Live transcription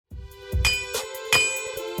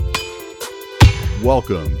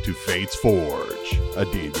Welcome to Fate's Forge, a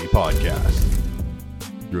D&D podcast.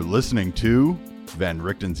 You're listening to Van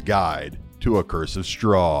Richten's Guide to A Curse of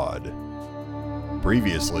Strahd.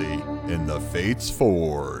 Previously in the Fate's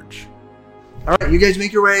Forge. All right, you guys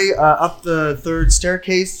make your way up the third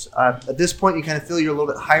staircase. At this point, you kind of feel you're a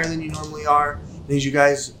little bit higher than you normally are. And as you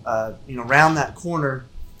guys, round that corner,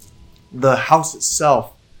 the house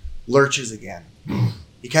itself lurches again.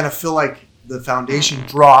 You kind of feel like the foundation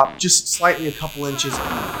dropped just slightly a couple inches and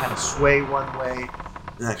then kind of sway one way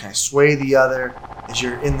and then kind of sway the other as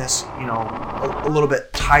you're in this, a little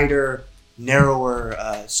bit tighter, narrower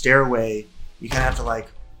stairway. You kind of have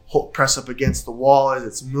to press up against the wall as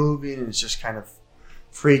it's moving, and it's just kind of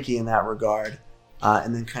freaky in that regard.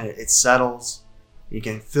 And then kind of it settles. You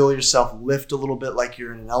can feel yourself lift a little bit like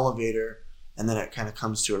you're in an elevator, and then it kind of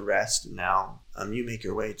comes to a rest. And now you make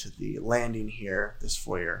your way to the landing here, this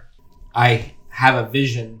foyer. I have a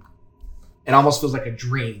vision. It almost feels like a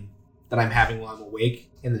dream that I'm having while I'm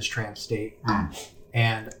awake in this trance state.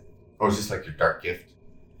 And is this like your dark gift?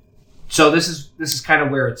 So this is kind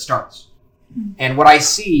of where it starts. And what I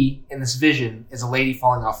see in this vision is a lady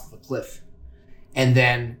falling off of a cliff, and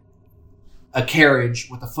then a carriage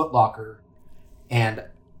with a footlocker, and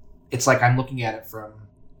it's like I'm looking at it from,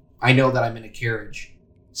 I know that I'm in a carriage,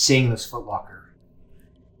 seeing this footlocker,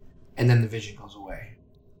 and then the vision goes away.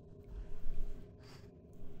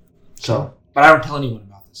 So, but I don't tell anyone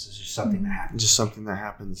about this. It's just something that happens. Just something that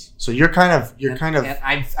happens. So you're kind of.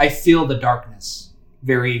 And I feel the darkness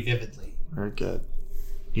very vividly. Very good.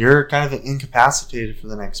 You're kind of incapacitated for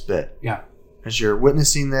the next bit. Yeah. As you're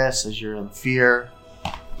witnessing this, as you're in fear.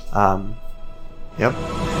 Yep.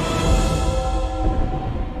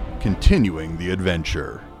 Continuing the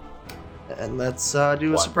adventure. And let's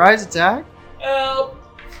do a surprise attack. Help!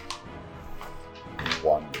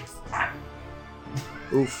 Wonderful.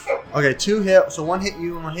 Oof. Okay, 2 hit. So 1 hit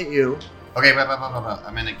you and 1 hit you. Okay, but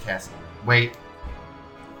I'm in a castle. Wait.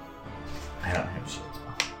 I don't have shields.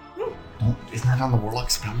 Isn't that on the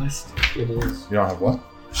Warlock spell list? It is. You don't have what?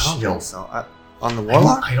 I don't think so. On the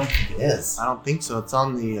Warlock? I don't think it is. I don't think so. It's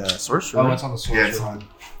on the Sorcerer. Oh, it's on the Sorcerer. Yeah, it's on.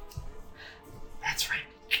 That's right.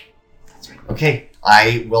 Okay,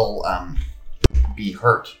 I will be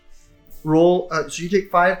hurt. Roll. So you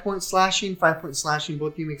take 5 points slashing. 5 points slashing.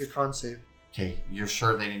 Both of you make a con save. Okay, you're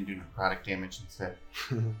sure they didn't do necrotic damage instead?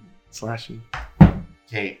 Slashing.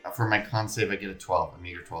 Okay, for my con save, I get a 12. I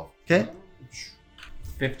made a 12. Okay.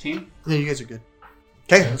 15? Yeah, you guys are good.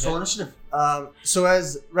 Okay, so initiative. So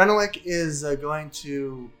as Renelic is going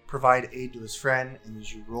to provide aid to his friend, and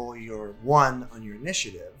as you roll your 1 on your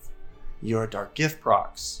initiative, your dark gift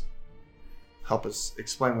procs. Help us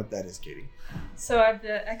explain what that is, Katie. So I have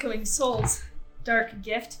the Echoing Souls dark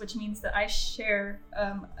gift, which means that I share,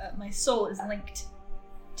 my soul is linked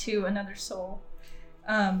to another soul.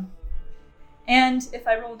 And if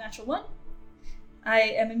I roll a natural 1, I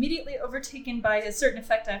am immediately overtaken by a certain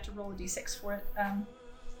effect. I have to roll a d6 for it.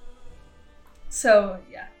 So,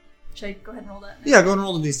 yeah. Should I go ahead and roll that? Yeah, go and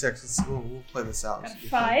roll the d6. We'll play this out. Got a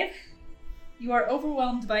 5. You are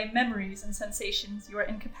overwhelmed by memories and sensations. You are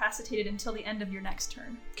incapacitated until the end of your next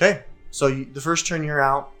turn. Okay. So the first turn you're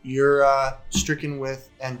out, you're stricken with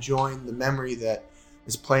and join the memory that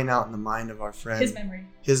is playing out in the mind of our friend.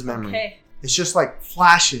 His memory. Okay. It's just like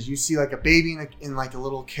flashes. You see like a baby in like a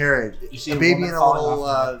little carriage. You see a baby in a little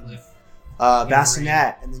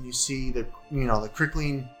bassinet, rain. and then you see the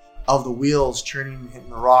crickling of the wheels churning and hitting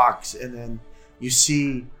the rocks, and then you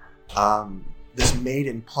see this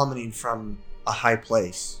maiden plummeting from a high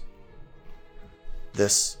place.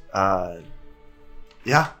 This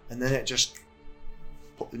and then it just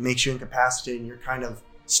makes you incapacitated, and you're kind of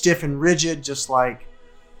stiff and rigid, just like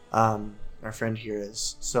our friend here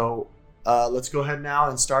is. So let's go ahead now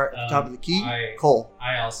and start at the top of the key. Cole.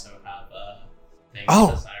 I also have a thing Oh.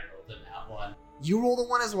 that says I rolled in that one. You rolled a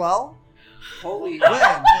 1 as well? Holy When?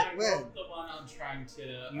 I When? rolled the one I'm trying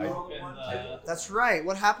to You rolled open one the... That's right.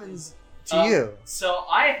 What happens to you? So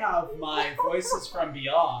I have my Voices from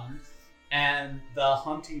Beyond, and the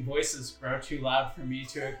haunting voices grow too loud for me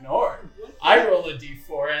to ignore. I roll a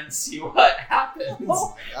d4 and see what happens.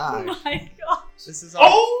 Oh my Oh gosh. my god. This is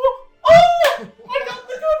Oh! I got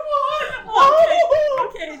the good one! Oh!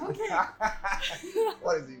 Okay.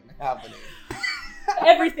 What is even happening?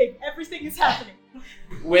 Everything is happening.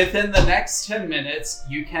 Within the next 10 minutes,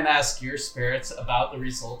 you can ask your spirits about the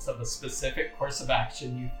results of a specific course of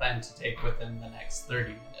action you plan to take within the next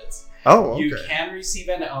 30 minutes. Oh, okay. You can receive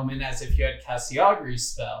an omen as if you had cast the augury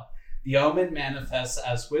spell. The omen manifests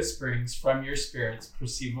as whisperings from your spirits,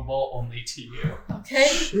 perceivable only to you. Okay.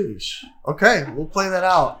 Sheesh. Okay, we'll play that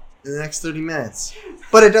out in the next 30 minutes.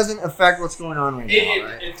 But it doesn't affect what's going on right now,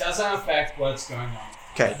 right? It doesn't affect what's going on.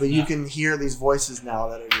 Okay, but you can hear these voices now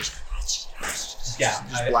that are just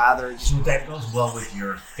blather. So that goes well with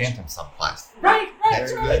your Phantom subclass. Right. Very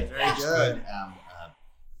good. That's good.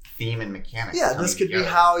 Theme and mechanics. Yeah, this could be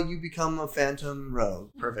how you become a Phantom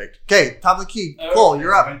Rogue. Perfect. Okay, top of the key. Cole,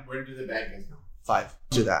 you're up. Where do the bad guys go? 5.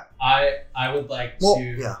 Do that. I would like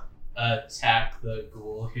to attack the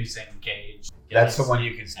ghoul who's engaged. That's the one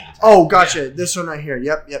you can see. Oh, gotcha. This one right here.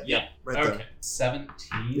 Yep. Right okay. there. 17.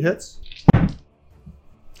 It hits.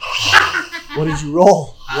 What did you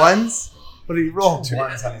roll? Ones? What did you roll? 2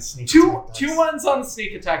 ones on his sneak. Two ones on the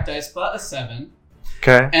sneak attack dice, but a 7.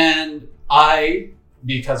 Okay. And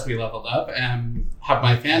because we leveled up and have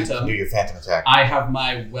my Phantom. Do your Phantom attack. I have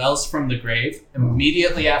my Wells from the Grave.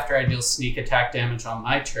 Immediately after I deal sneak attack damage on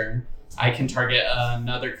my turn, I can target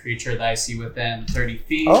another creature that I see within 30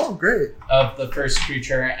 feet of the first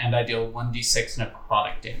creature, and I deal 1d6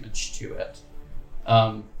 necrotic damage to it.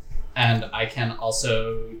 And I can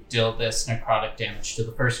also deal this necrotic damage to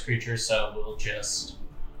the first creature, so we'll just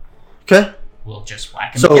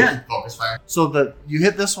whack him again. Focus fire. So you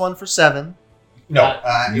hit this one for 7. No, it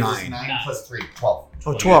 9. was 9 plus 3, 12.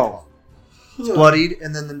 Oh, 12. It's bloodied,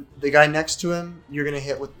 and then the guy next to him, you're going to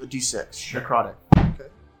hit with a d6. Necrotic. Okay.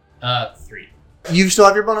 3. You still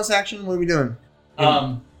have your bonus action? What are we doing?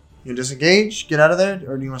 You disengage, get out of there,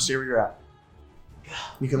 or do you want to stay where you're at?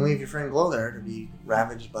 You can leave your friend Glow there to be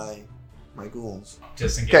ravaged by my ghouls.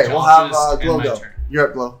 Disengage. Okay, we'll have Glow go. Turn. You're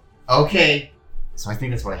up, Glow. Okay. So I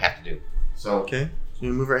think that's what I have to do. So Okay. So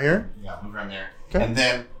you move right here? yeah, move around there. Okay. And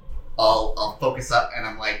then I'll focus up, and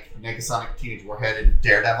I'm like Negasonic Teenage Warhead and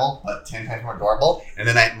Daredevil, but 10 times more adorable. And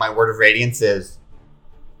then my word of radiance is...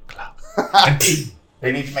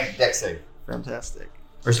 They need to make a dex save. Fantastic.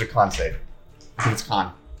 Or is it a con save? I think it's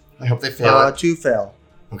con. I hope they fail it. 2 fail.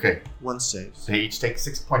 Okay. 1 saves. They each take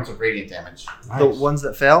 6 points of radiant damage. The ones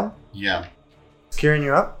that fail? Yeah. Kieran,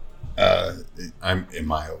 you're up?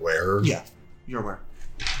 Am I aware? Yeah. You're aware.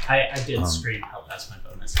 I did scream help as my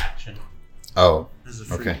bonus action. Oh, This is a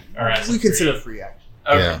free. okay. Or as We a consider free. free action.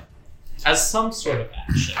 Okay. Yeah. As some sort of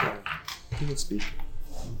action. You can speak.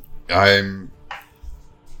 I'm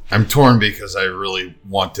torn because I really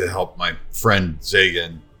want to help my friend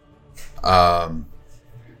Zagan. But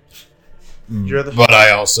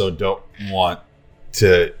I also don't want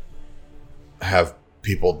to have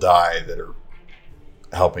people die that are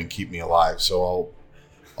helping keep me alive. So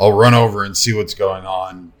I'll run over and see what's going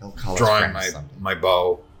on, drawing my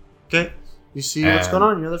bow. Okay. You see what's going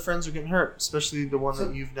on. Your other friends are getting hurt, especially the one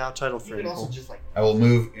that you've now titled friend. I will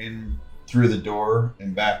move in through the door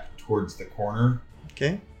and back towards the corner.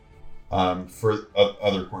 Okay. For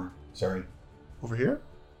other corner. Sorry. Over here?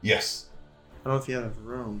 Yes. I don't know if you have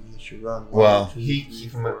room. You should run. Well, I think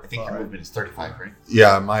your movement is 35, right?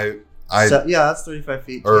 Yeah, that's 35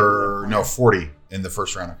 feet. Or no, 40 in the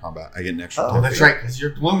first round of combat. I get an extra. 10 Oh, that's feet. right, because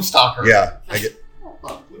you're Gloomstalker. Yeah, I get.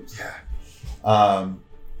 Yeah.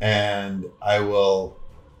 And I will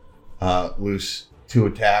loose 2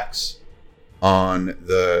 attacks on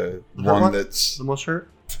the one that's the most hurt.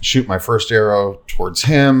 Shoot my first arrow towards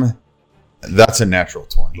him. That's a natural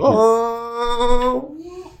 20. Oh.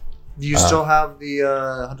 Do you still have the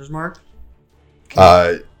Hunter's Mark?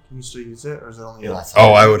 Can you still use it, or is it only?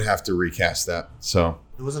 I would have to recast that. So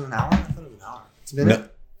it wasn't an hour. I thought it was an hour. It's a minute.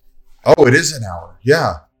 No. Oh, it is an hour.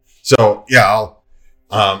 Yeah. So yeah,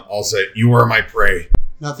 I'll say you are my prey.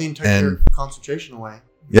 Nothing took your concentration away.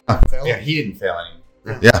 Yeah. Yeah, he didn't fail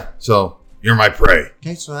any. Yeah. So you're my prey.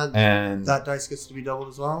 Okay, so that dice gets to be doubled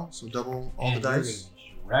as well. So double all the dice.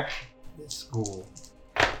 Wreck this school.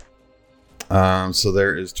 So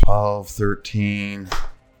there is 12, 13,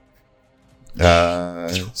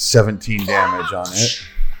 17 damage on it.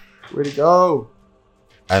 Way to go.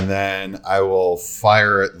 And then I will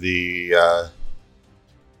fire at the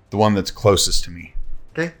one that's closest to me.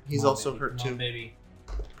 Okay, he's also hurt too. Baby.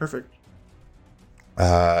 Perfect.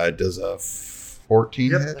 Does a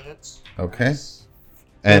 14 hit? That hits. Okay.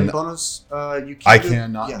 And bonus, you I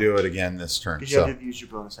cannot do it again this turn. Because you have to use your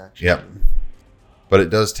bonus action. Yep. But it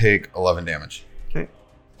does take 11 damage. Okay.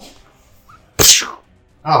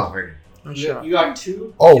 Oh, very good. You got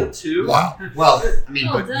 2? Oh, 2? wow. Well, I mean,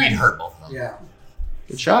 but we'd hurt both of them. Yeah.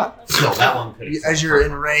 Good shot. So that one could as you're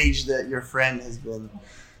enraged that your friend has been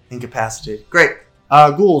incapacitated. Great.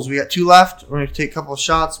 Ghouls, we got 2 left. We're going to take a couple of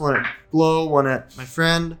shots. One at Glow, one at my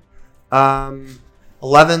friend. 11,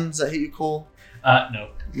 does that hit you, Cole?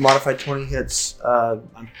 No. Modified 20 hits.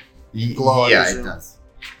 Glow, yeah, it does.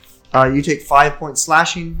 You take 5 points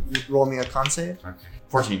slashing. Roll me a con save. Okay.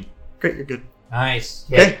 14. Great, you're good. Nice.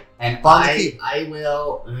 Okay. And Bond the key. I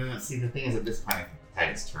will see. The thing is, at this point,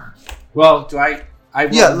 Titus' turn. Well, do I roll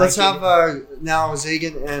Yeah, let's 19? have now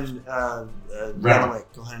Zagan and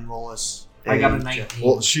Renwick go ahead and roll us. I got a check. 19.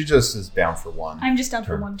 Well, she just is down for one. I'm just down for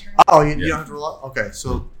Turn. one turn. Oh, you Yeah. don't have to roll up? Okay,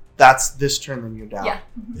 so that's this turn, then you're down. Yeah.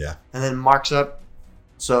 Yeah. And then Mark's up.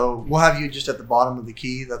 So we'll have you just at the bottom of the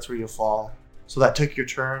key. That's where you'll fall. So that took your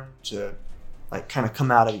turn to like kind of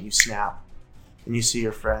come out of it. You snap. And you see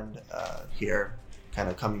your friend here kind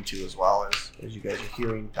of coming to as well as you guys are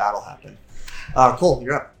hearing battle happen. Cole,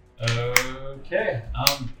 you're up. Okay.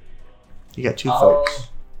 You got 2 folks.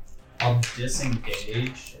 I'll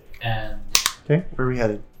disengage and Okay, where are we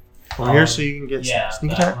headed? Over here so you can get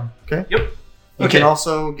sneak that attack? one. Okay. Yep. You Okay. can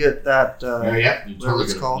also get that Yeah, you whatever totally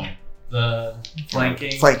it's get a called. point. The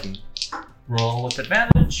flanking. Flanking. Roll with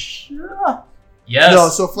advantage. Yes. No,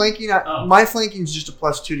 so flanking, Oh. my flanking is just a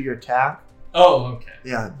 +2 to your attack. Oh, okay.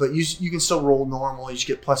 Yeah, but you can still roll normal. You just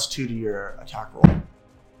get +2 to your attack roll.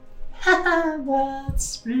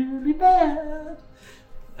 That's really bad.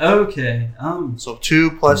 Okay. So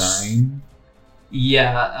 2 plus 9.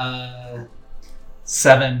 Yeah.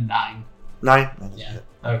 7, 9. 9. Yeah.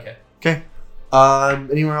 Okay. Okay.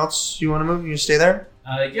 Anywhere else you want to move? You stay there?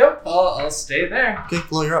 Yep. I'll stay there. Okay,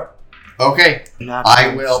 Flo, you're up. Okay, You're not I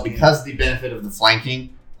going to will, stand. because of the benefit of the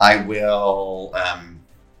flanking, I will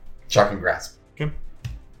chuck and grasp. Okay.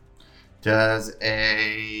 Does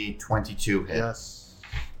a 22 hit? Yes.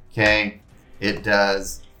 Okay. It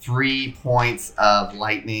does 3 points of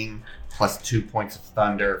lightning plus 2 points of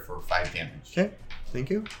thunder for 5 damage. Okay. Thank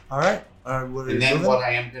you. All right. What are you And then doing? what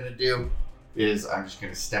I am going to do is I'm just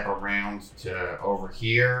going to step around to over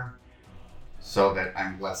here so that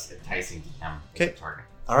I'm less enticing to him as a Okay. target.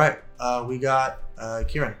 All right. We got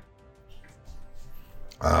Kieran.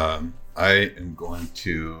 I am going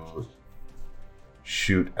to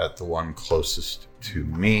shoot at the one closest to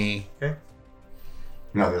me.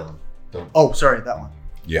 No, the other one. Don't. Oh, sorry, that one.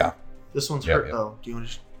 Yeah. This one's Yeah, hurt yeah. though. Do you want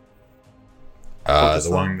to? Focus The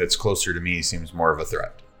on- one that's closer to me seems more of a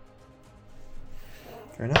threat.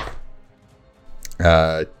 Fair enough.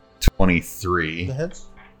 23. The heads.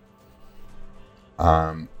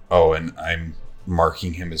 And I'm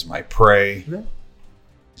marking him as my prey. Okay.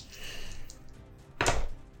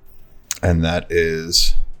 And that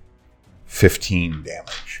is 15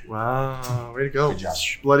 damage. Wow, way to go. Good job.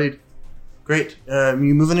 Bloodied. Great.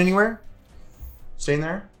 You moving anywhere? Staying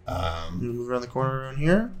there? Um, You move around the corner around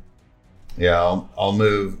here? yeah, I'll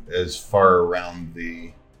move as far around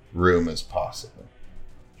the room as possible.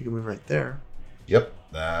 You can move right there. Yep,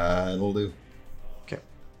 that'll do.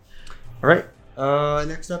 All right.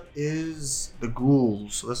 Next up is the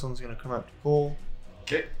ghouls. So this one's going to come out to Cole.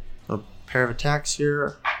 Okay. So a pair of attacks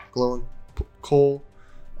here. Glowing Cole.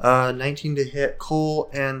 19 to hit Cole,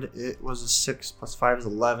 and it was a 6 plus 5 is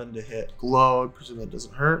 11 to hit Glow. I presume that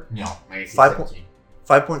doesn't hurt. No, my AC 5 17.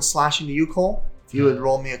 5 points slashing to you, Cole. If you would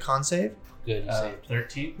roll me a con save. Good, you saved.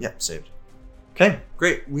 13. Yep, saved. Okay,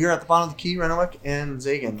 great. We are at the bottom of the key, Renwick and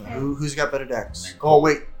Zagan. Okay. Who's got better decks? And then Oh, Cole.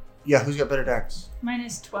 wait. Yeah, who's got better decks? Mine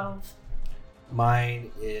is 12.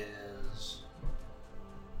 Mine is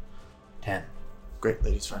 10. Great,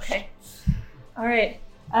 ladies first. Okay. All right.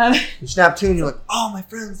 You snap two and you're like, oh, my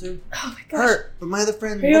friends, they're Oh my gosh. hurt. But my other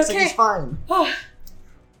friend Are you looks like okay? he's fine. Oh,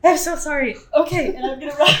 I'm so sorry. Okay, and I'm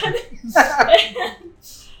gonna run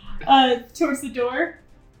towards the door.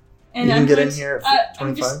 And You I'm can get going in here to- at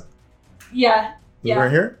I'm 25. just- yeah. You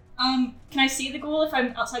right here? Can I see the ghoul if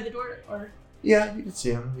I'm outside the door, or? Yeah, you can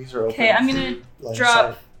see him. These are open. Okay, I'm gonna Line of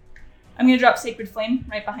drop. sight. I'm gonna drop Sacred Flame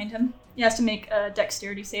right behind him. He has to make a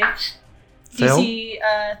Dexterity save. Fail? DC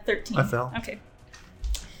 13. I fail. Okay.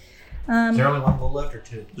 Is there only one goal left or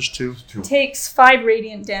two? There's two. Takes 5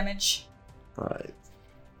 radiant damage. Right.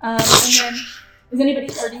 And then, is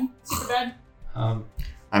anybody hurting super bad? I'm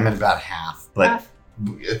at about half, but Half.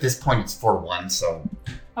 at this point it's 4-1, so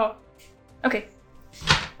Okay.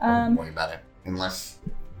 don't worry about it. Unless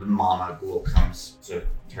the mama ghoul comes to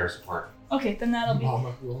tear us apart. Okay, then that'll be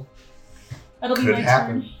Mama ghoul. my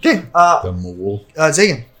happen. Okay, The mole.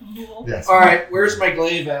 Zagan. turn. Ghoul. Yes. All right, where's my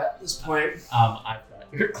glaive at this point? I've got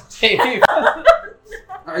your glaive.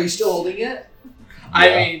 Are you still holding it? I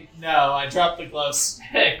Yeah. mean, no, I dropped the glow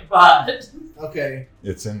stick, but Okay,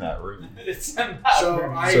 It's in that room. it's in that So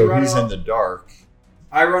room. I So run he's up- in the dark.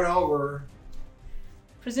 I run over.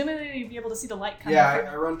 Presumably you'd be able to see the light coming Yeah, from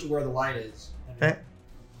I run to where the light is. Okay.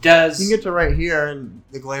 Does You can get to right here, and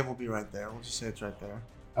the glaive will be right there. We'll just say it's right there.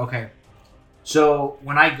 Okay. So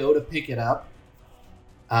when I go to pick it up,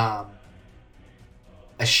 a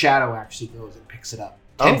shadow actually goes and picks it up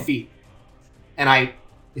 10 Oh. feet, and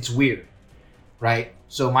it's weird, right?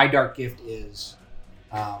 So my dark gift is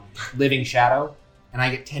living shadow, and I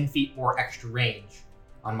get 10 feet more extra range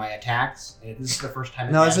on my attacks. And this is the first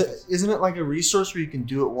time. Now, isn't it like a resource where you can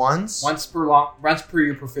do it once? Once per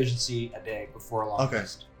your proficiency a day before a long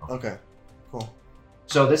rest. Okay. Cool.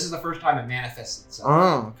 So this is the first time it manifests itself.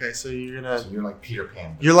 Oh, okay. So you're like Peter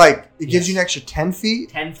Pan. You're like it gives you an extra 10 feet.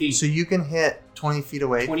 10 feet. So you can hit 20 feet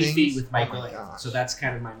away. 20 feet with my glaive. Gosh. So that's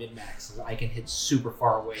kind of my min max. So I can hit super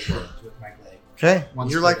far away with my glaive. Okay.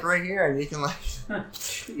 Once you're per like day. right here, and you can like.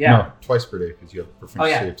 Yeah. No, twice per day because you have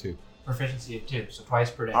proficiency of 2. Proficiency of 2, so twice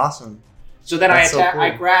per day. Awesome. So then That's I attack. so cool. I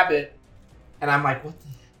grab it, and I'm like, what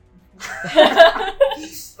the?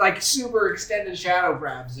 Like super extended shadow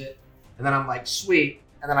grabs it, and then I'm like, sweet.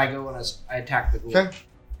 And then I go and I attack the ghoul. Okay,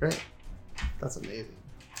 great. That's amazing.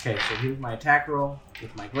 Okay, so here's my attack roll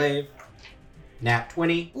with my glaive. Nat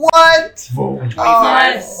 20. What? 25.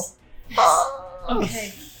 Yes.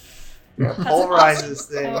 Okay. Pulverize this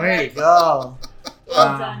thing. Way to go.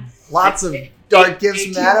 Well done. Lots of dark gifts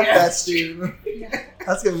 18 manifesting.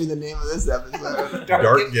 That's going to be the name of this episode.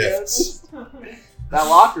 Dark gifts. That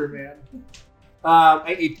locker, man.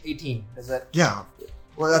 18. Is that? Yeah.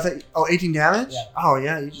 Well, I think. 18 damage? Yeah. Oh,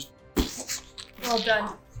 yeah. You just. Well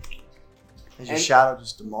done. As your shadow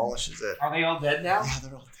just demolishes it. Are they all dead now? Yeah,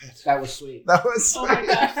 they're all dead. That was sweet. That was Oh sweet. my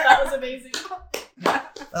gosh, that was amazing.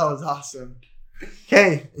 That was awesome.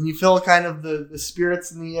 Okay, and you feel kind of the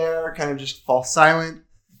spirits in the air kind of just fall silent,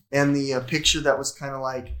 and the picture that was kind of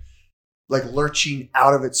like lurching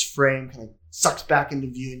out of its frame kind of sucks back into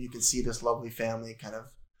view, and you can see this lovely family kind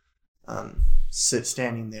of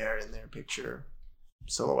standing there in their picture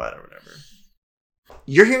silhouette or whatever.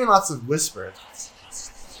 You're hearing lots of whispers.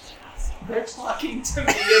 They're talking to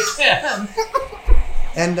me again.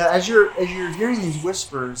 And as you're hearing these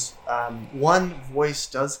whispers, one voice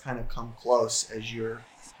does kind of come close as you're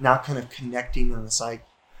now kind of connecting on a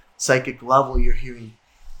psychic level. You're hearing,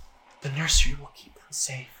 "The nursery will keep them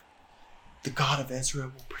safe. The God of Ezra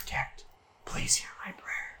will protect. Please hear my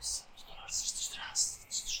prayers."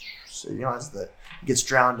 So as it gets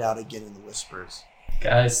drowned out again in the whispers.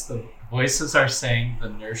 Guys, the voices are saying the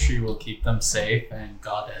nursery will keep them safe and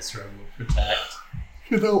God Ezra will protect.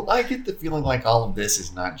 You know, I get the feeling like all of this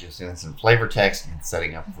is not just innocent flavor text and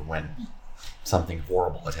setting up for when something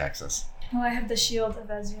horrible attacks us. Oh, I have the shield of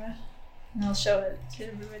Ezra, and I'll show it to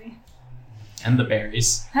everybody. And the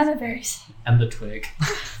berries. And the berries. And the twig.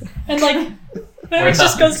 And like, We're it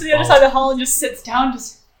just not goes to the other side of the hall and just sits down,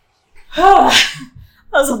 just, that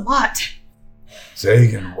was a lot.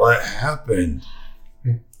 Sagan, what happened?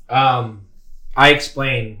 I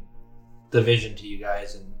explain the vision to you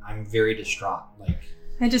guys, and I'm very distraught. Like,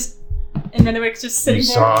 And Renwick's just sitting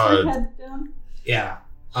there with her head down. yeah.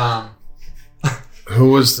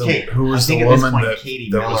 Who was the Kate, who was I the think at this woman point, that Katie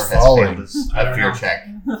that Miller was has falling? failed us I a don't fear know. check.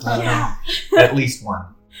 Yeah. At least one.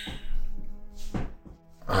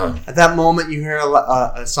 At that moment, you hear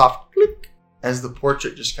a soft click as the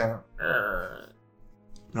portrait just kind of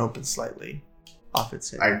and opens slightly off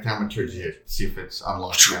its head. I dramaturge it, see if it's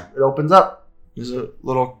unlocked now. It opens up. There's a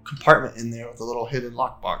little compartment in there with a little hidden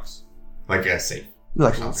lockbox. Like a safe.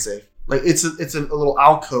 Like a little safe. Like it's a little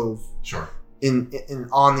alcove. Sure. In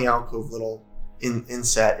on the alcove, little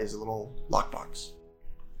inset is a little lockbox.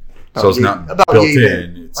 So it's not built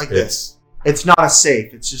in. It's like this. It's not a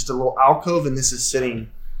safe. It's just a little alcove, and this is sitting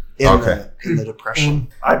in the depression.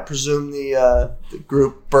 I presume the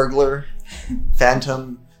group burglar,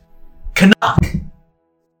 phantom, Canuck.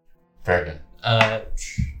 Very good.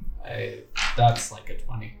 That's like a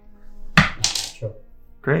 20. Not natural.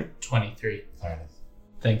 Great. 23. There it is.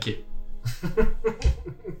 Thank you.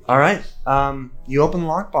 All right. You open the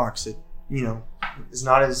lockbox. It is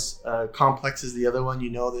not as complex as the other one. You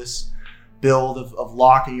know this build of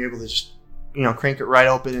lock, and you're able to just crank it right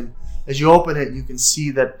open. And as you open it, you can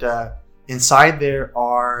see that inside there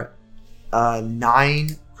are 9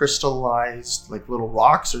 crystallized like little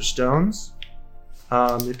rocks or stones.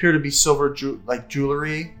 They appear to be silver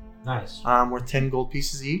jewelry. Nice. Worth 10 gold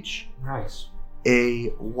pieces each. Nice. A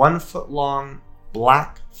 1 foot long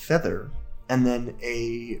black feather, and then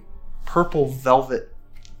a purple velvet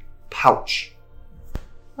pouch.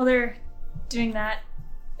 While they're doing that,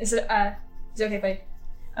 is it okay if I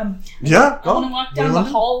Yeah, I go. want to walk down the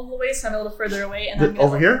hall a little way, so I'm a little further away, and I'm gonna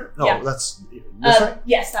Over here? No, yeah. that's this way.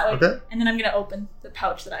 Yes, that way. Okay. And then I'm gonna open the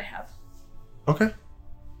pouch that I have. Okay.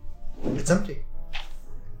 It's empty.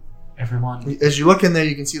 Everyone. As you look in there,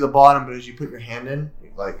 you can see the bottom, but as you put your hand in,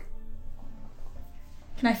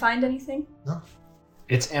 Can I find anything? no.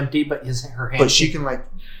 It's empty, but her hand. But she can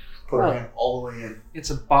put her hand all the way in. It's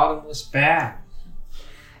a bottomless bag.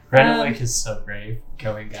 Renwick is so brave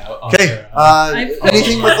going out. On Okay. her own.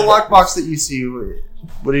 Anything with the lockbox that you see?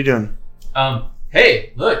 What are you doing?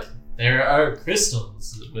 Hey, look, there are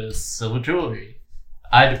crystals with silver jewelry.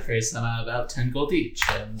 I'd appraise them at about 10 gold each,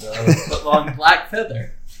 and a foot-long black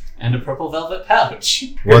feather, and a purple velvet pouch.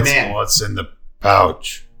 What's in the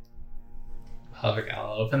pouch?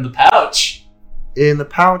 I'll open the pouch. In the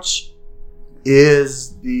pouch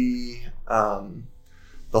is the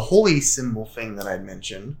holy symbol thing that I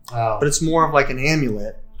mentioned, but it's more of like an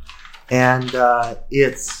amulet, and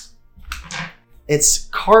it's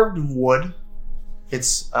carved in wood.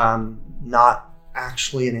 It's not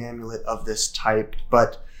actually an amulet of this type,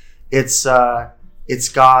 but it's got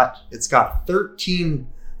 13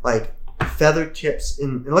 like feather tips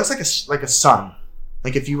in. It looks like a sun,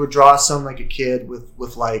 like if you would draw a sun like a kid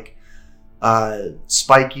with like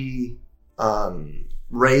spiky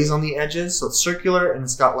rays on the edges. So it's circular and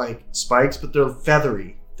it's got like spikes, but they're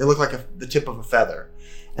feathery. They look like the tip of a feather,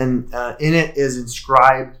 and in it is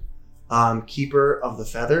inscribed Keeper of the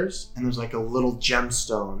Feathers, and there's like a little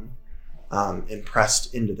gemstone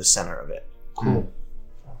impressed into the center of it. Cool.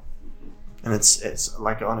 And it's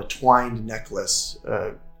like on a twined necklace,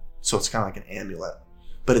 so it's kind of like an amulet,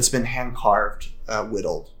 but it's been hand carved,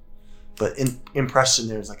 whittled, but impressed in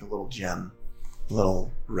there is like a little gem,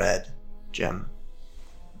 little red gem.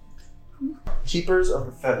 Keepers of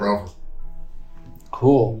the Feathers. Rover.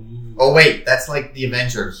 Cool. Oh wait, that's like the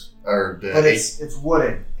Avengers or the. But it's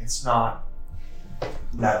wooden. It's not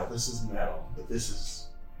metal. This is metal, but this is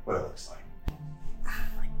what it looks like.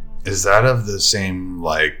 Is that of the same,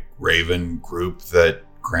 like, raven group that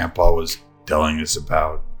Grandpa was telling us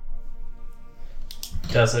about?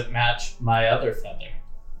 Does it match my other feather?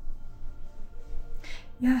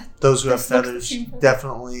 Yeah. Those who have This looks the feathers same feather.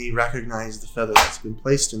 definitely recognize the feather that's been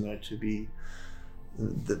placed in there to be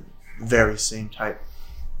the very same type.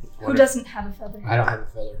 Who doesn't have a feather? I don't have a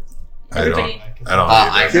feather. I don't Everybody-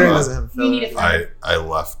 either. Kieran doesn't have a feather. You need a feather. I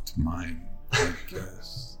left mine, I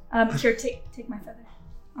guess. Here, take my feather.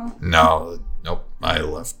 Oh. No, nope, I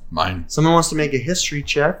left mine. Someone wants to make a history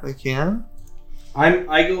check, they can.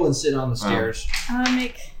 I go and sit on the stairs.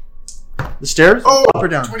 Make. The stairs? Oh, Up or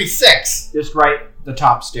down? 26. Just right the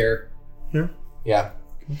top stair. Here? Yeah.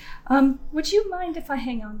 Would you mind if I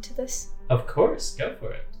hang on to this? Of course, go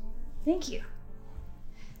for it. Thank you.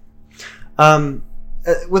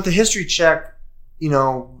 With the history check,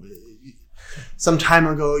 some time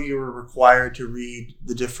ago you were required to read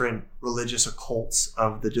the different religious occults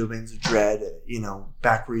of the domains of dread,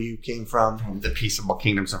 back where you came from. The peaceable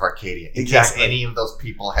kingdoms of Arcadia. In Exactly. case any of those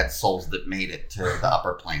people had souls that made it to the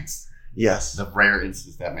upper planes. Yes. The rare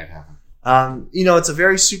instance that might happen. It's a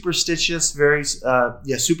very superstitious,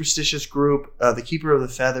 superstitious group. The Keeper of the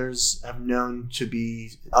Feathers have known to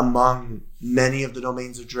be among many of the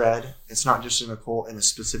domains of dread. It's not just an occult in a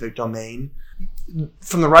specific domain.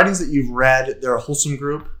 From the writings that you've read, they're a wholesome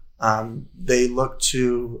group. They look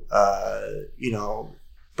to,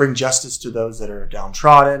 bring justice to those that are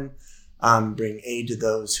downtrodden, bring aid to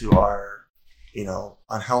those who are,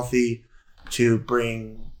 unhealthy, to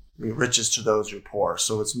bring riches to those who are poor.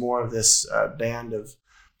 So it's more of this band of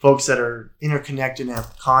folks that are interconnected and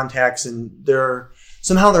have contacts, and they're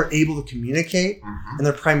able to communicate, and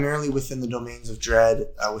they're primarily within the domains of dread,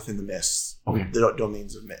 within the mists, the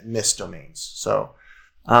domains of mist domains. So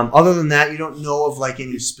other than that, you don't know of like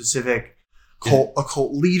any specific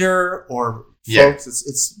occult leader or folks.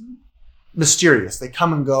 It's mysterious. They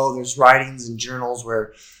come and go. There's writings and journals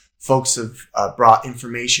where folks have brought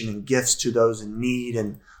information and gifts to those in need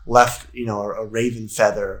and left, a raven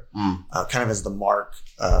feather kind of as the mark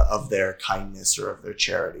of their kindness or of their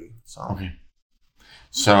charity.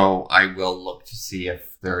 So I will look to see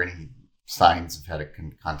if there are any signs of how to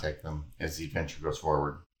contact them as the adventure goes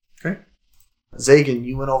forward. Okay. Zagan,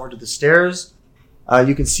 you went over to the stairs.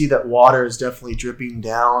 You can see that water is definitely dripping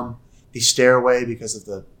down the stairway because of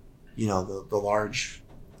the large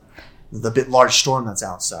storm that's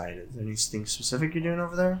outside. Is there anything specific you're doing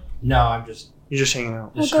over there? No, You're just hanging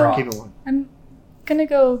out. I'll go. Keep it warm. I'm gonna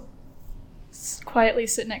go quietly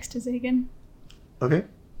sit next to Zagan. Okay.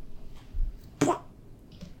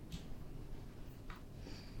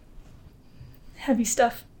 Heavy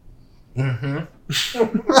stuff. Mm-hmm.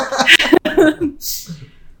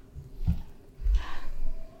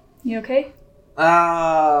 You okay?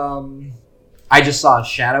 I just saw a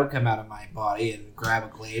shadow come out of my body and grab a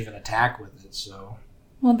glaive and attack with it, so...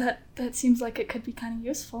 Well, that seems like it could be kind of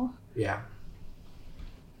useful. Yeah.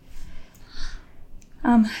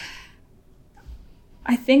 I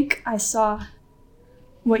think I saw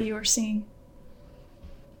what you were seeing.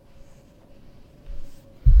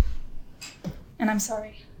 And I'm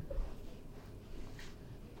sorry.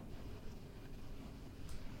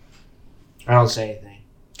 I don't say anything.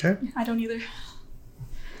 Okay. I don't either.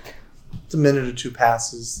 a minute or two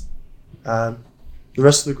passes. The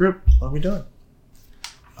rest of the group, what are we doing?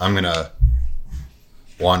 I'm going to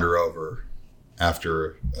wander over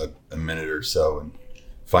after a minute or so and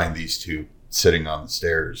find these two sitting on the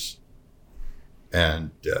stairs.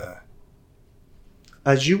 And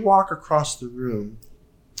as you walk across the room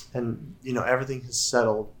and, everything has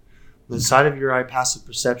settled, on the side of your eye, passive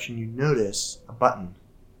perception, you notice a button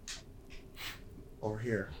over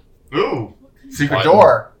here. Ooh, secret Button.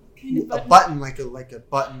 door. A button like a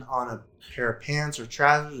button on a pair of pants or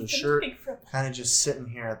trousers or shirt, kind of just sitting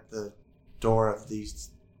here at the door of these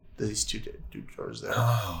two doors there.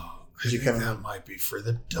 I You think kinda- that might be for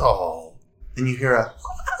the doll. And you hear a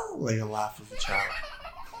laugh of a child.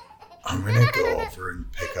 I'm going to go over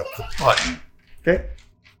and pick up the button. Okay.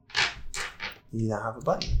 You now have a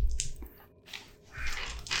button.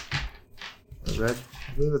 A red.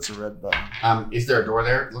 I believe it's a red button. Is there a door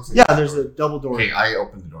there? It looks like Yeah, there's a double door. Okay, I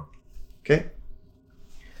open the door. Okay.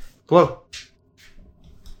 Glow.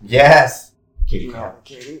 Yes. Kitty cat.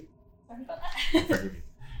 Katie. Sorry about that. Forgive you.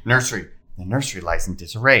 Nursery. The nursery lies in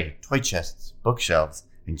disarray. Toy chests, bookshelves,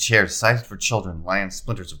 and chairs sized for children lie on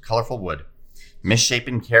splinters of colorful wood.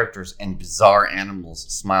 Misshapen characters and bizarre animals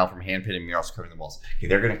smile from hand-painted murals covering the walls. Okay,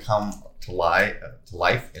 they're going to come to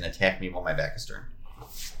life and attack me while my back is turned.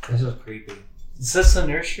 This is creepy. Is this a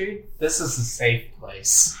nursery? This is a safe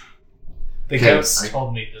place. The Okay, ghost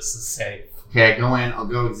told me this is safe. Okay, I go in. I'll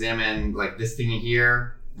go examine like this thingy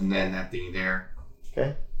here and then that thingy there.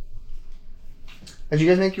 Okay. As you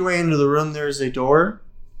guys make your way into the room, there is a door,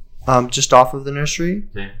 just off of the nursery.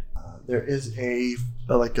 Okay. There is a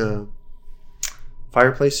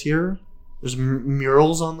fireplace here. There's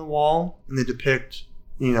murals on the wall, and they depict,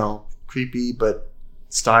 creepy but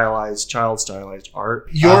child stylized art.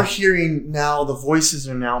 You're hearing now, the voices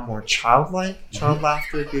are now more childlike, child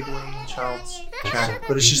laughter, giggling, child's chat,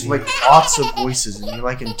 but it's just like lots of voices, and you're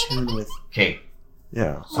like in tune with. Okay,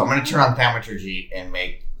 Yeah. so I'm going to turn on thaumaturgy and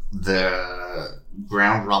make the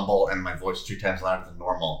ground rumble and my voice 2 times louder than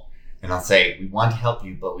normal. And I'll say, we want to help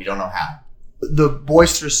you, but we don't know how. The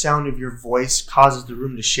boisterous sound of your voice causes the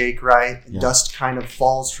room to shake, right? And Yeah. dust kind of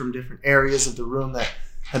falls from different areas of the room that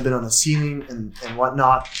have been on the ceiling and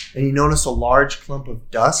whatnot. And you notice a large clump of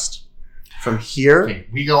dust from here. Okay,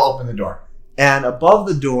 we go open the door. And above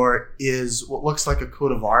the door is what looks like a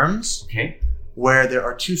coat of arms, Okay. where there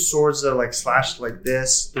are 2 swords that are like slashed like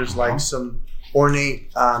this. There's like some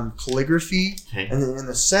ornate calligraphy. Okay. And then in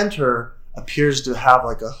the center appears to have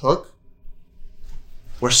like a hook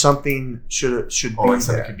where something should be Like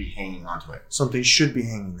something there. could be hanging onto it. Something should be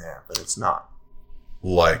hanging there, but it's not.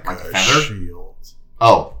 Like Like a a feather? shield.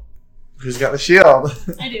 Oh. Who's got the shield?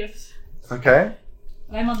 I do. Okay.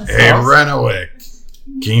 But I'm on the Hey, side. Renwick,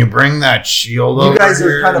 can you bring that shield over You guys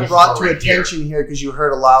here? are kind of brought to Right attention here because you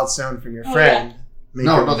heard a loud sound from your Oh, friend. Make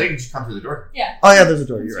No, your- they can just come through the door. Yeah. Oh, yeah, there's a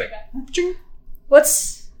door. You're right. Straight back.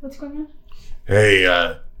 What's going on?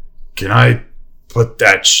 Hey, can I put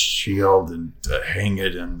that shield and hang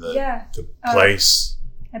it in the Yeah. place?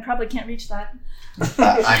 I probably can't reach that.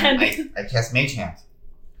 I cast Mage Hand.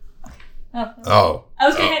 Oh. Oh. I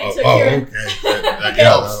was gonna hand it to oh, Kieran. okay. Okay.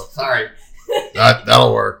 Oh, sorry.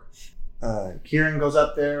 That'll work. Kieran goes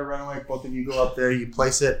up there, Runaway. Both of you go up there. You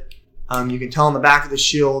place it. You can tell on the back of the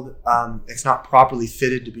shield, it's not properly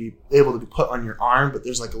fitted to be able to be put on your arm, but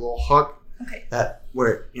there's like a little hook Okay. that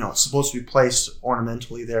where it's supposed to be placed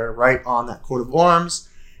ornamentally there, right on that coat of arms.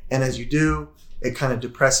 And as you do, it kind of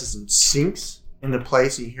depresses and sinks into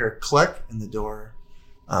place, and you hear a click, and the door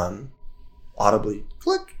audibly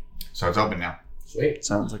click. So it's open now. Sweet.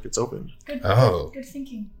 Sounds like it's open. Good. Oh. Good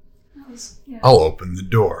thinking. That was, yeah. I'll open the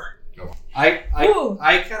door. I Ooh.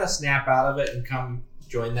 kind of snap out of it and come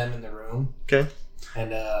join them in the room. Okay.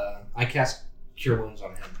 And I cast Cure Wounds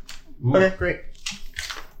on him. Ooh. Okay, great.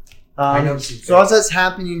 I noticed he's So as that's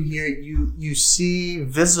happening here, you see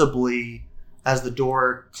visibly as the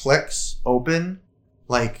door clicks open,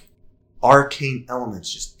 like arcane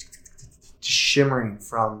elements just shimmering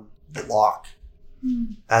from the lock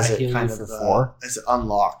as I it heal kind you of for 4. as it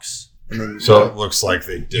unlocks, and then So it looks like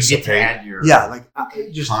they You get to dissipate. add your... yeah, like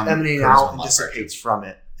just Con- emanating charisma out and modifier. dissipates from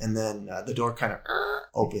it, and then the door kind of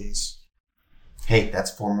opens. Hey,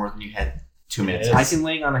 that's 4 more than you had 2 minutes. It I is. can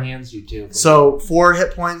lay on hands you too. So 4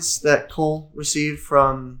 hit points that Cole received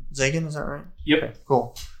from Zagan, is that right? Yep. Okay,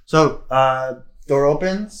 cool. So door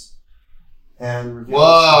opens and reveals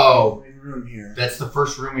Whoa. the room here. That's the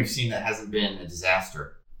first room we've seen that hasn't been a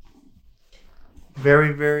disaster.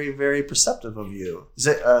 Very, very, very perceptive of you.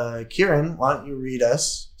 Kieran, why don't you read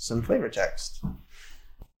us some flavor text?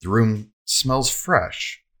 The room smells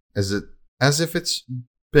fresh, as if it's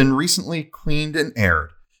been recently cleaned and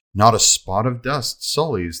aired. Not a spot of dust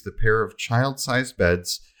sullies the pair of child-sized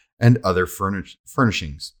beds and other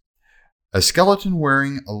furnishings. A skeleton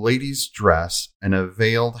wearing a lady's dress and a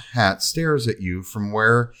veiled hat stares at you from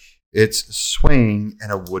where it's swaying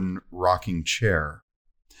in a wooden rocking chair.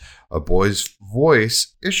 A boy's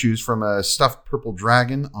voice issues from a stuffed purple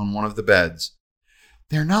dragon on one of the beds.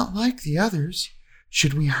 They're not like the others.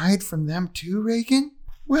 Should we hide from them too, Reagan?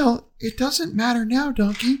 Well, it doesn't matter now,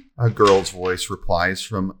 Donkey. A girl's voice replies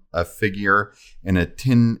from a figure in a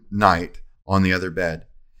tin knight on the other bed.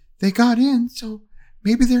 They got in, so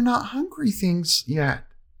maybe they're not hungry things yet.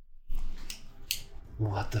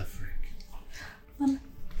 What the frick? I'm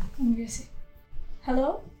gonna say,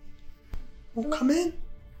 hello? Well, come in.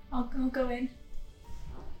 I'll go in.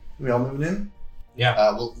 We all moving in?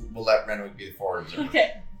 Yeah. We'll let Renwick be the forward observer.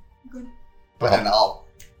 Okay. Good. But then I'll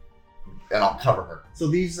cover her. So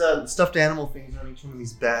these stuffed animal things are on each one of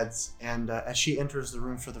these beds, and as she enters the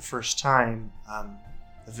room for the first time, a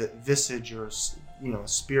visage or a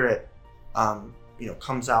spirit,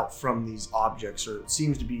 comes out from these objects, or it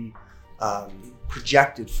seems to be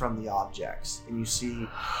projected from the objects, and you see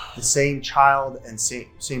the same child and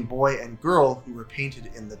same boy and girl who were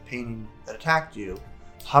painted in the painting that attacked you,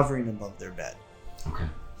 hovering above their bed. Okay.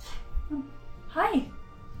 Hi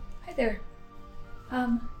there.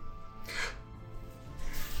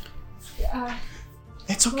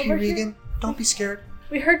 It's okay, well, Regan. Don't be scared.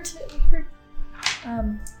 We heard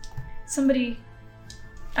somebody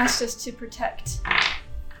asked us to protect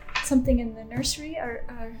something in the nursery. Are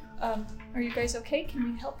you guys okay?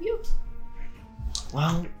 Can we help you?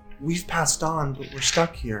 Well, we've passed on, but we're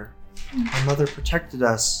stuck here. Our mother protected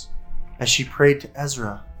us as she prayed to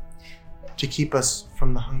Ezra to keep us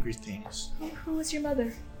from the hungry things. Who was your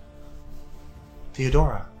mother?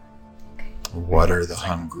 Theodora. What are the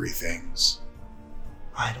hungry things?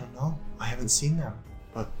 I don't know. I haven't seen them,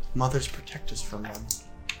 but mothers protect us from them.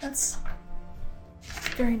 That's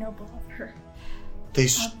very noble of her. They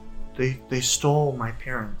stole my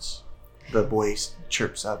parents. The boy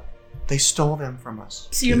chirps up. They stole them from us.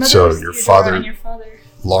 So your mother So was your Theodora father- and your father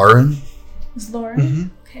Lauren? was Lauren? Mm-hmm.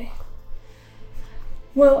 Okay.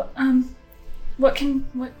 Well, what can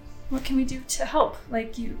we do to help?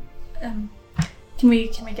 Like you, can we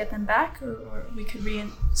get them back, or we could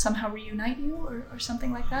somehow reunite you, or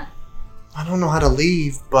something like that? I don't know how to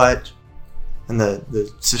leave, but... And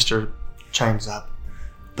the sister chimes up.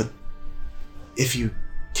 But if you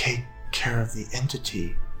take care of the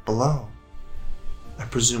entity below, I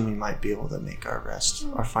presume we might be able to make our rest,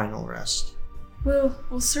 our final rest.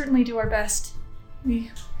 We'll certainly do our best.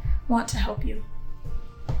 We want to help you.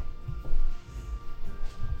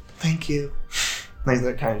 Thank you. Like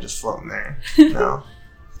they're kind of just floating there. No.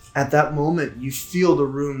 At that moment, you feel the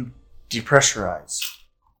room depressurize,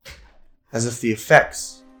 as if the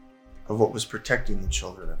effects of what was protecting the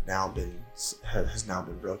children has now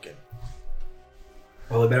been broken.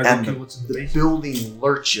 Well, they better And go kill what's in the the basement. building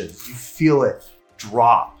lurches. You feel it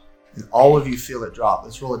drop, and all of you feel it drop.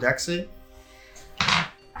 Let's roll a dex save.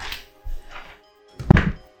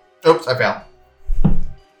 Oops, I failed.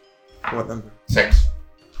 What number? 6.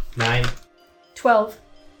 9. 12.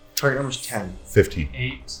 Target number's 10. 15.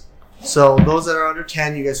 8. So those that are under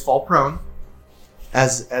 10, you guys fall prone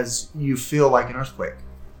as you feel like an earthquake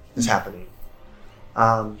is happening.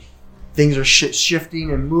 Things are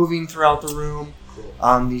shifting and moving throughout the room.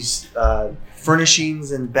 These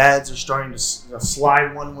furnishings and beds are starting to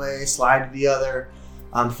slide one way, slide to the other.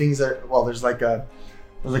 There's like a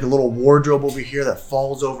little wardrobe over here that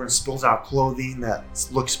falls over and spills out clothing that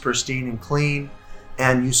looks pristine and clean.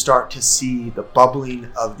 And you start to see the bubbling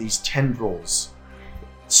of these tendrils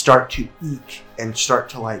start to eke and start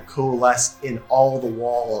to like coalesce in all the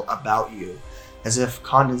wall about you, as if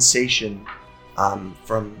condensation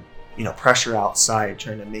from pressure outside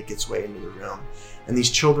trying to make its way into the room. And these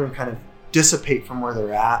children kind of dissipate from where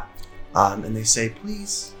they're at, and they say,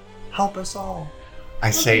 "Please help us all." I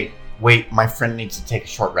say, wait, my friend needs to take a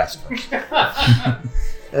short rest first. And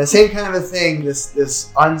the same kind of a thing.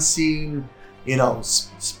 This unseen,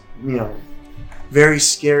 very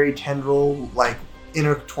scary tendril, like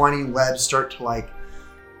intertwining webs, start to like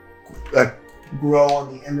grow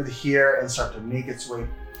on the end of here and start to make its way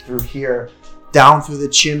through here, down through the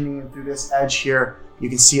chimney and through this edge here. You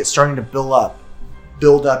can see it starting to build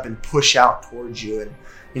up and push out towards you.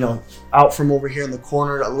 And out from over here in the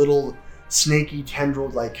corner, a little snaky tendril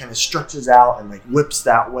like kind of stretches out and like whips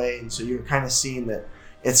that way. And so you're kind of seeing that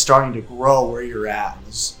it's starting to grow where you're at and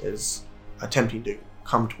is attempting to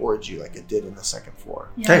come towards you like it did in the second floor.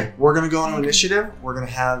 Yeah. Okay, we're going to go on initiative. We're going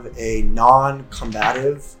to have a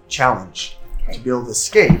non-combative challenge to be able to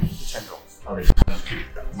escape the tendrils. Okay.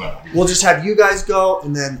 Well, We'll just have you guys go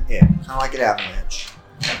and then it. Kind of like an avalanche.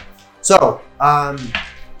 So,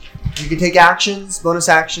 you can take actions, bonus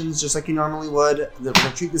actions, just like you normally would. We're going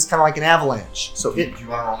to treat this kind of like an avalanche. So do you want to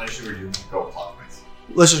roll initiative or do you go clockwise?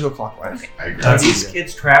 let's just go clockwise. Okay. I agree. Are That's these easy.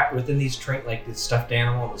 kids trapped within these like this stuffed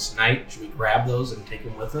animal and this knight? Should we grab those and take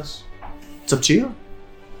them with us? It's up to you.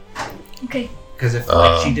 Okay. Because if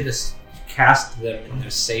like she did cast them in the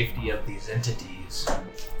safety of these entities,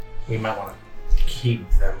 we might want to keep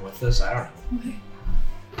them with us. I don't know.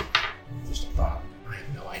 Okay. Just a thought. I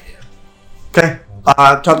have no idea. Okay.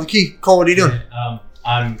 Top of the key. Cole, what are you doing?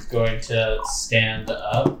 I'm going to stand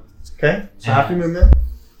up. Okay. So half your movement.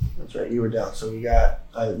 That's right. You were down. So we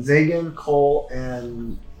got Zagan, Cole,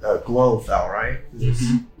 and Glow fell, right?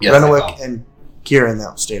 Mm-hmm. Yes, Renwick I fell. and Kieran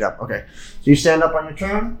now stayed up. Okay. So you stand up on your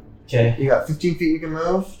turn. Okay. You got 15 feet you can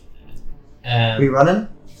move. Are you And running?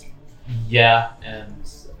 yeah, and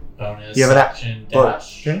bonus You have an action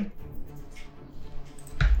dash. Okay.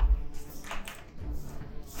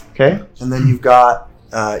 Okay. And then you've got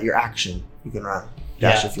your action. You can run.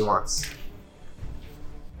 Dash Yeah. if you want.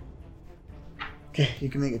 Okay. You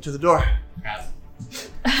can make it to the door. Crap.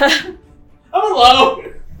 I'm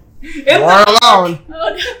alone. You are alone.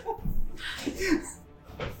 Oh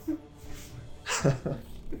no.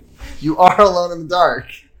 You are alone in the dark.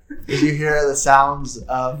 You hear the sounds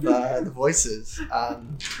of the voices.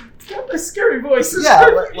 The scary voices. Yeah,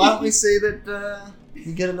 why don't we say that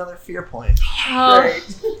you get another fear point?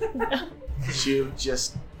 You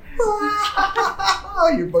just...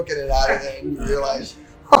 You're booking it out of there and you realize,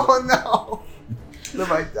 oh no, what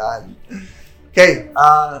have I done? Okay,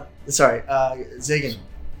 sorry, Zagan.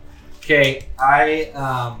 Okay,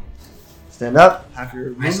 I Stand up, have your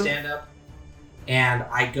movement. stand up and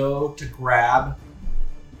I go to grab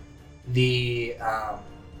the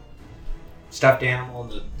stuffed animal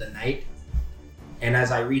and the knight, and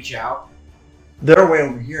as I reach out, They're way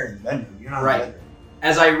over here in the bedroom. You're not Right. in the bedroom.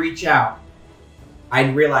 as I reach out, I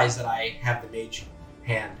realize that I have the mage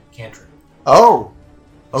hand cantrip. Oh,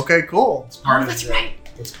 okay, cool. It's part Oh, of that's the, right.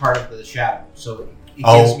 It's part of the shadow, so it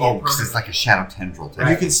gives me a because it's permanent- like a shadow tendril. Type.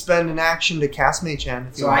 You can spend an action to cast Mage Hand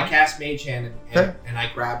if you So I want. cast mage hand and I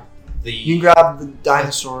grab the. You can grab the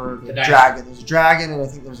dinosaur, the dinosaur. dragon. There's a dragon, and I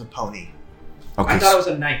think there's a pony. Okay. I thought it was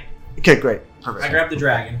a knight. Okay, great. Perfect. I grab the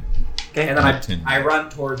dragon, Okay. and then Tin. I run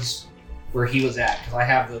towards where he was at because I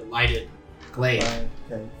have the lighted glade.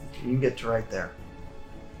 Okay, you can get to right there.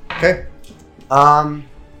 Okay.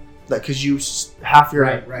 Because you half your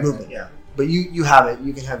Right, movement, right. yeah. But you have it.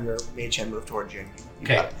 You can have your mage hand move towards you. And you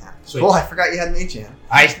Okay. got it in hand. Sweet. Oh, I forgot you had mage hand.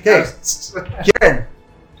 Okay. Kieran.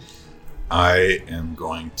 I am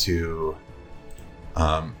going to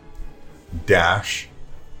dash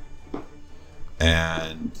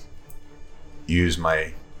and use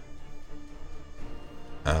my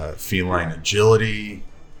feline agility.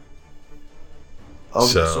 Oh,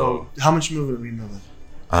 So- so how much movement are we moving?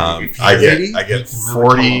 I If get you- I You get can move a total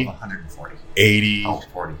 40, of 140. 80, Oh,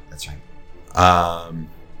 40. That's right.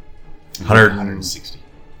 100 160.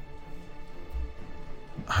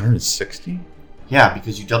 160. Yeah,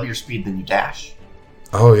 because you double your speed, then you dash.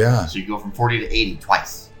 Oh yeah, So you go from 40 to 80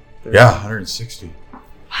 twice. yeah, 160.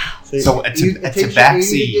 So it's a it takes you 80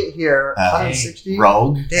 backseat, to get here. 160.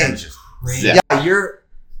 Rogue. Dang. And just Crazy. zip. Yeah,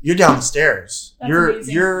 you're down the stairs. That's you're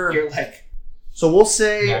amazing. You're like So we'll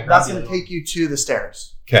say Yeah, that's grab going the to take you to the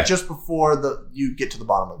stairs. Okay. Just before you get to the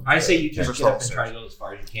bottom of the I say you just first get up level and try to stairs. go as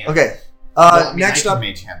far as you can. Okay. Well, I mean, Next I can up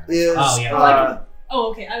mage hand it. is Oh, yeah.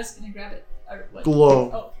 Oh, okay. I was gonna grab it. Or what?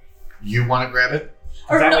 Glow. Oh. You want to grab it?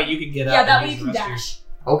 Or that no, way you can get up. yeah, that and way use you the can rest of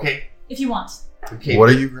dash Okay. if you want. Okay. What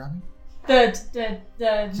are you grabbing? The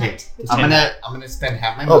knight. The I'm knight. gonna spend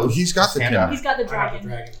half my Oh, move. he's got the Stand tin. up. He's got the your- I have the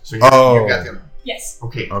dragon. dragon. So you've Oh. got the. Yes.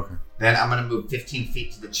 Okay. Okay. Then I'm gonna move 15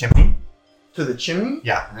 feet to the chimney. To the chimney?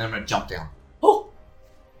 Yeah, and then I'm gonna jump down. Oh.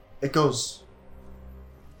 It goes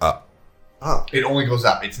Up. Up. It only goes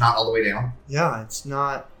up. It's not all the way down. Yeah, it's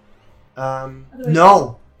not. Otherwise-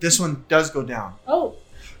 No, this one does go down. Oh.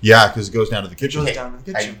 Yeah, because it goes down to the It kitchen. goes down to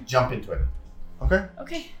the I kitchen. jump into it. Okay.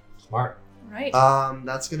 Okay. Smart. Right.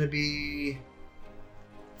 That's gonna be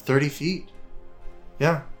 30 feet.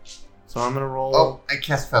 Yeah. So I'm gonna roll. Oh, I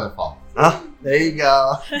cast Featherfall. Ah, there you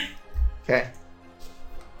go. Okay.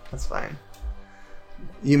 That's fine.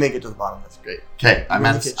 You make it to the bottom. That's great. Okay, I'm In the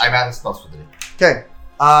out. kitchen. I'm out of spells for the day. Okay.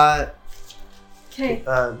 Okay.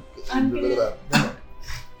 I'm gonna-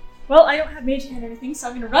 Well, I don't have mage hand or anything, so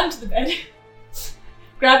I'm gonna run to the bed.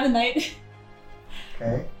 Grab the knight.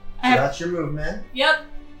 Okay. I So have. that's your movement. Yep.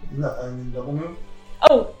 No, and then double move.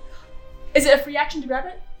 Oh. Is it a free action to grab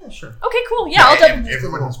it? Yeah, sure. Okay, cool. Yeah, I'll double move.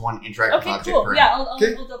 Everyone has one interact Okay, object cool. per. Yeah, I'll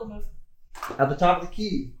Okay. double move. At the top of the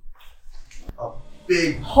key, a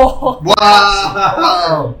big Wow!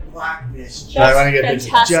 black mist I wanna get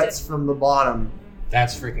fantastic. jets from the bottom.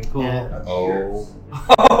 That's freaking cool. And Oh.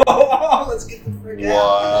 let's get the frick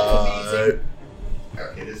out. What?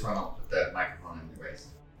 Okay, this one I'll put the microphone in the waist.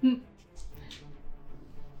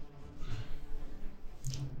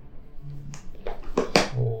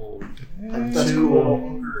 And two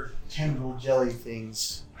ogre tendril jelly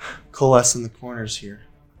things coalesce in the corners here.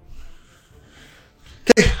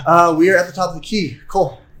 Okay, we are at the top of the key.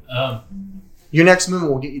 Cool. Your next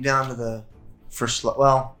movement will get you down to the first level.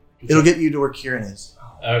 Well, it'll get you to where Kieran is.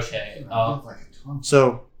 Okay.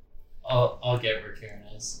 So, I'll get where Kieran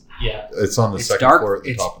is. Yeah. It's on the It's second dark. floor at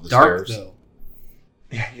the It's top of the dark stairs. though.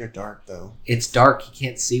 yeah, you're dark though. It's dark. He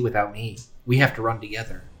can't see without me. We have to run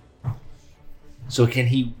together. So can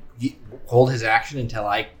he hold his action until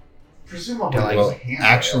I? Presumably, Well, there's a Well, handrail.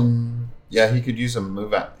 action. Yeah, he could use a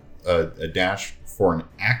move at a dash for an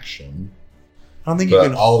action, I don't think you but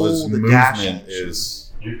can all of hold his the dash movement action.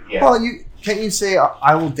 is. Yeah. Well, can't you say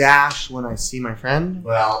I will dash when I see my friend?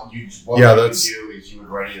 Well, what Yeah, you would that's- do is you would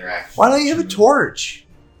ready your action. Why don't you have a torch?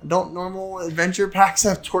 Don't normal adventure packs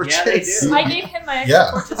have torches? Yeah, they do. I gave him my extra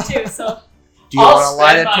Yeah. torches too, so Do you I'll want to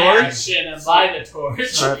light a spend my torch? action and buy the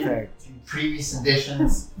torch. Perfect. In previous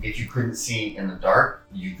editions, if you couldn't see in the dark,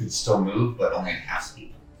 you could still move, but only at half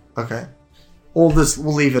speed. Okay. We'll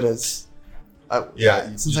leave it as. Yeah,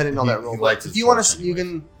 Since I didn't know he- that he rule. lights If his you want torch to, you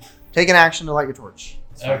anyway. can take an action to light your torch.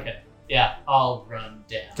 Okay. Yeah, I'll run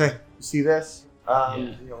down. Okay. You see this? Yeah.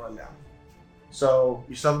 You'll run down. So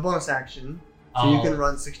you still have a bonus action, so you can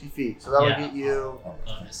run 60 feet. So that would Yeah. get you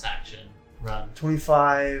Bonus action. Run.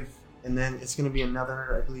 25, and then it's going to be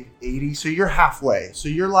another, I believe, 80. So you're halfway. So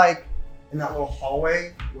you're like in that little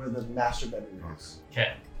hallway where the master bedroom is.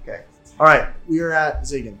 Okay. Okay. All right. We are at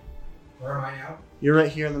Ziggin. Where am I now? You're right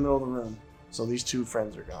here in the middle of the room. So these two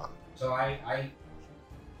friends are gone. So I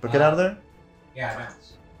But get out of there. yeah, I know.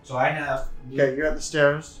 So I have. Okay. You're at the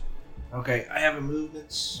stairs. Okay, I have a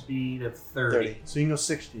movement speed of 30. So you can go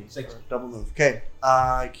 60. 60. Or double move. Okay.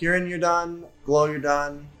 Kieran, you're done. Glow, you're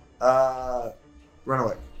done. Run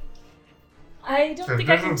away. I don't So think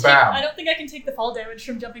I this can is take. bad. I don't think I can take the fall damage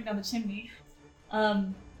from jumping down the chimney.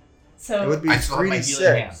 So It would be I still have my 3d6.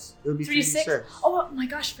 healing hand. It would be 3d6? 3d6. Oh my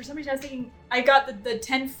gosh! For some reason, I was thinking I got the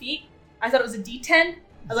 10 feet. I thought it was a D10. I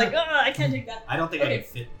was like, I can't take that. I don't think I Okay. can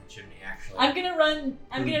fit in the chimney actually. I'm gonna run.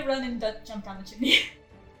 I'm gonna run and jump down the chimney.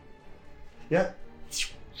 Yeah.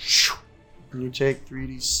 And you take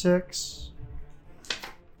 3d6.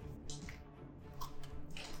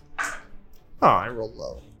 Oh, I rolled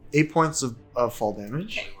low. 8 points of fall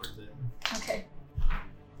damage. Totally worth it. Okay.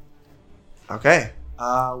 Okay.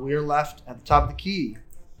 We are left at the top of the key.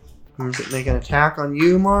 I'm going to make an attack on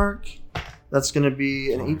you, Mark. That's going to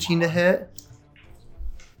be an 18 to hit.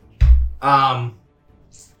 Does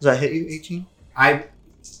that hit you, 18?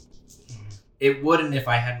 It wouldn't if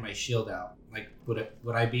I had my shield out. Like,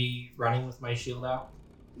 would I be running with my shield out?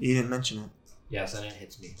 You didn't mention it. Yes, and it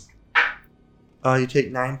hits me. You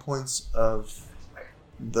take 9 points of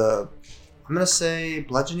the, I'm going to say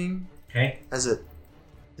bludgeoning, Okay. as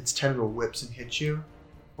its tendril whips and hits you.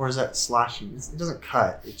 Or is that slashing? It doesn't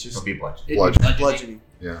cut. It's just It'll be bludgeoned. It'd be Bludgeoning. bludgeoning.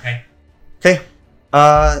 Yeah. Okay.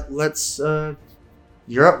 Okay. Let's,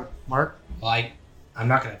 you're up, Mark. Well, I'm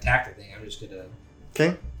not gonna attack the thing. I'm just gonna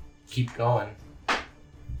Okay. keep going.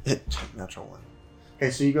 Hit natural one. Okay,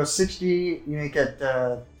 so you go 60. You make it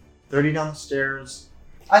 30 down the stairs.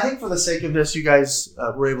 I think for the sake of this, you guys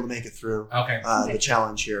were able to make it through Okay. the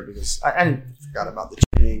challenge here because I forgot about the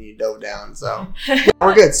chimney and you dove down. So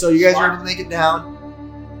we're good. So you guys were able to make it down.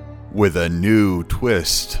 With a new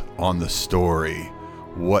twist on the story,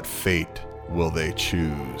 what fate will they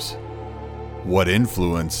choose? What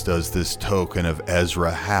influence does this token of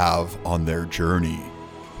Ezra have on their journey?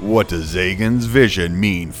 What does Zagan's vision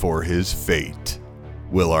mean for his fate?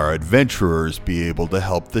 Will our adventurers be able to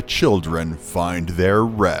help the children find their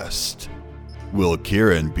rest? Will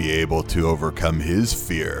Kieran be able to overcome his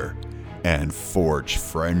fear and forge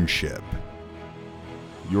friendship?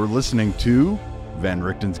 You're listening to Van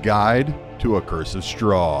Richten's Guide to A Curse of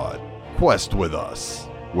Strahd. Quest with us,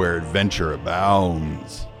 where adventure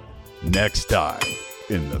abounds. Next time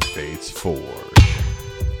in the Fates Forge.